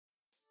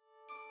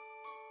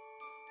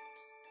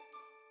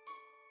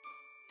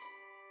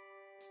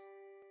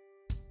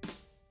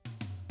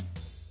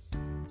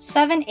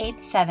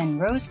787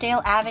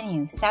 Rosedale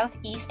Avenue,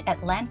 Southeast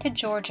Atlanta,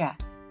 Georgia.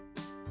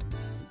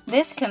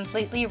 This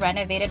completely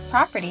renovated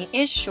property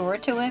is sure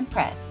to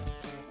impress.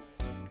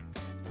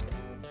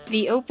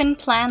 The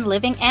open-plan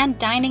living and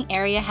dining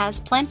area has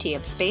plenty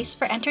of space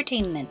for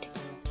entertainment.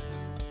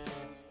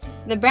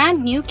 The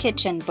brand new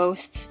kitchen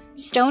boasts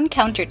stone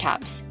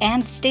countertops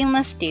and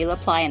stainless steel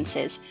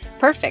appliances,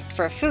 perfect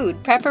for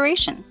food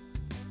preparation.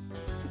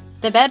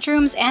 The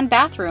bedrooms and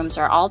bathrooms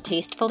are all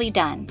tastefully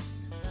done.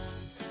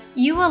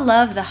 You will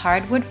love the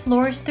hardwood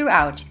floors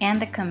throughout and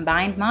the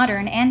combined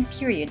modern and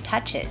period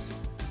touches.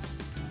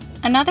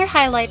 Another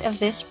highlight of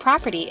this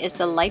property is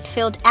the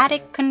light-filled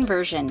attic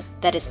conversion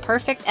that is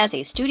perfect as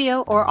a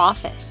studio or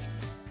office.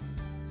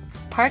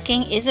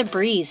 Parking is a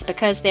breeze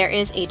because there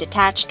is a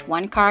detached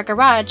one-car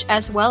garage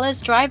as well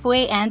as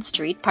driveway and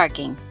street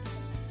parking.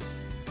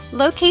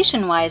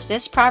 Location-wise,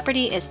 this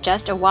property is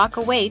just a walk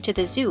away to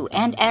the zoo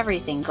and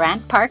everything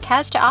Grant Park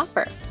has to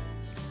offer.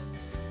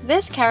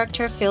 This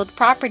character-filled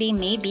property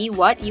may be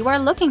what you are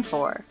looking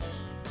for.